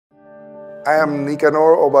I am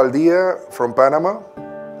Nicanor Obaldia from Panama.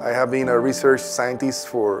 I have been a research scientist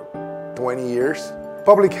for 20 years.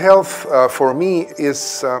 Public health for me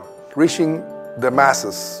is reaching the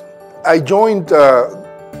masses. I joined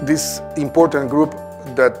this important group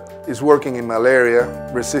that is working in malaria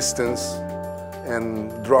resistance and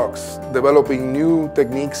drugs, developing new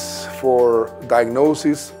techniques for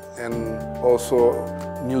diagnosis and also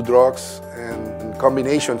new drugs and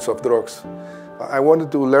combinations of drugs. I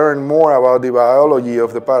wanted to learn more about the biology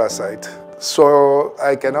of the parasite so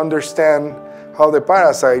I can understand how the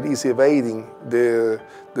parasite is evading the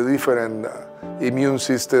different immune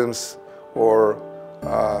systems or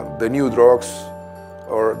the new drugs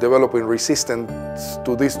or developing resistance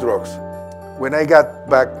to these drugs. When I got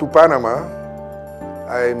back to Panama,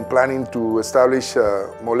 I'm planning to establish a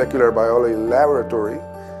molecular biology laboratory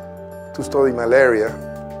to study malaria,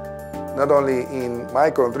 not only in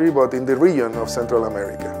my country, but in the region of Central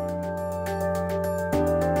America.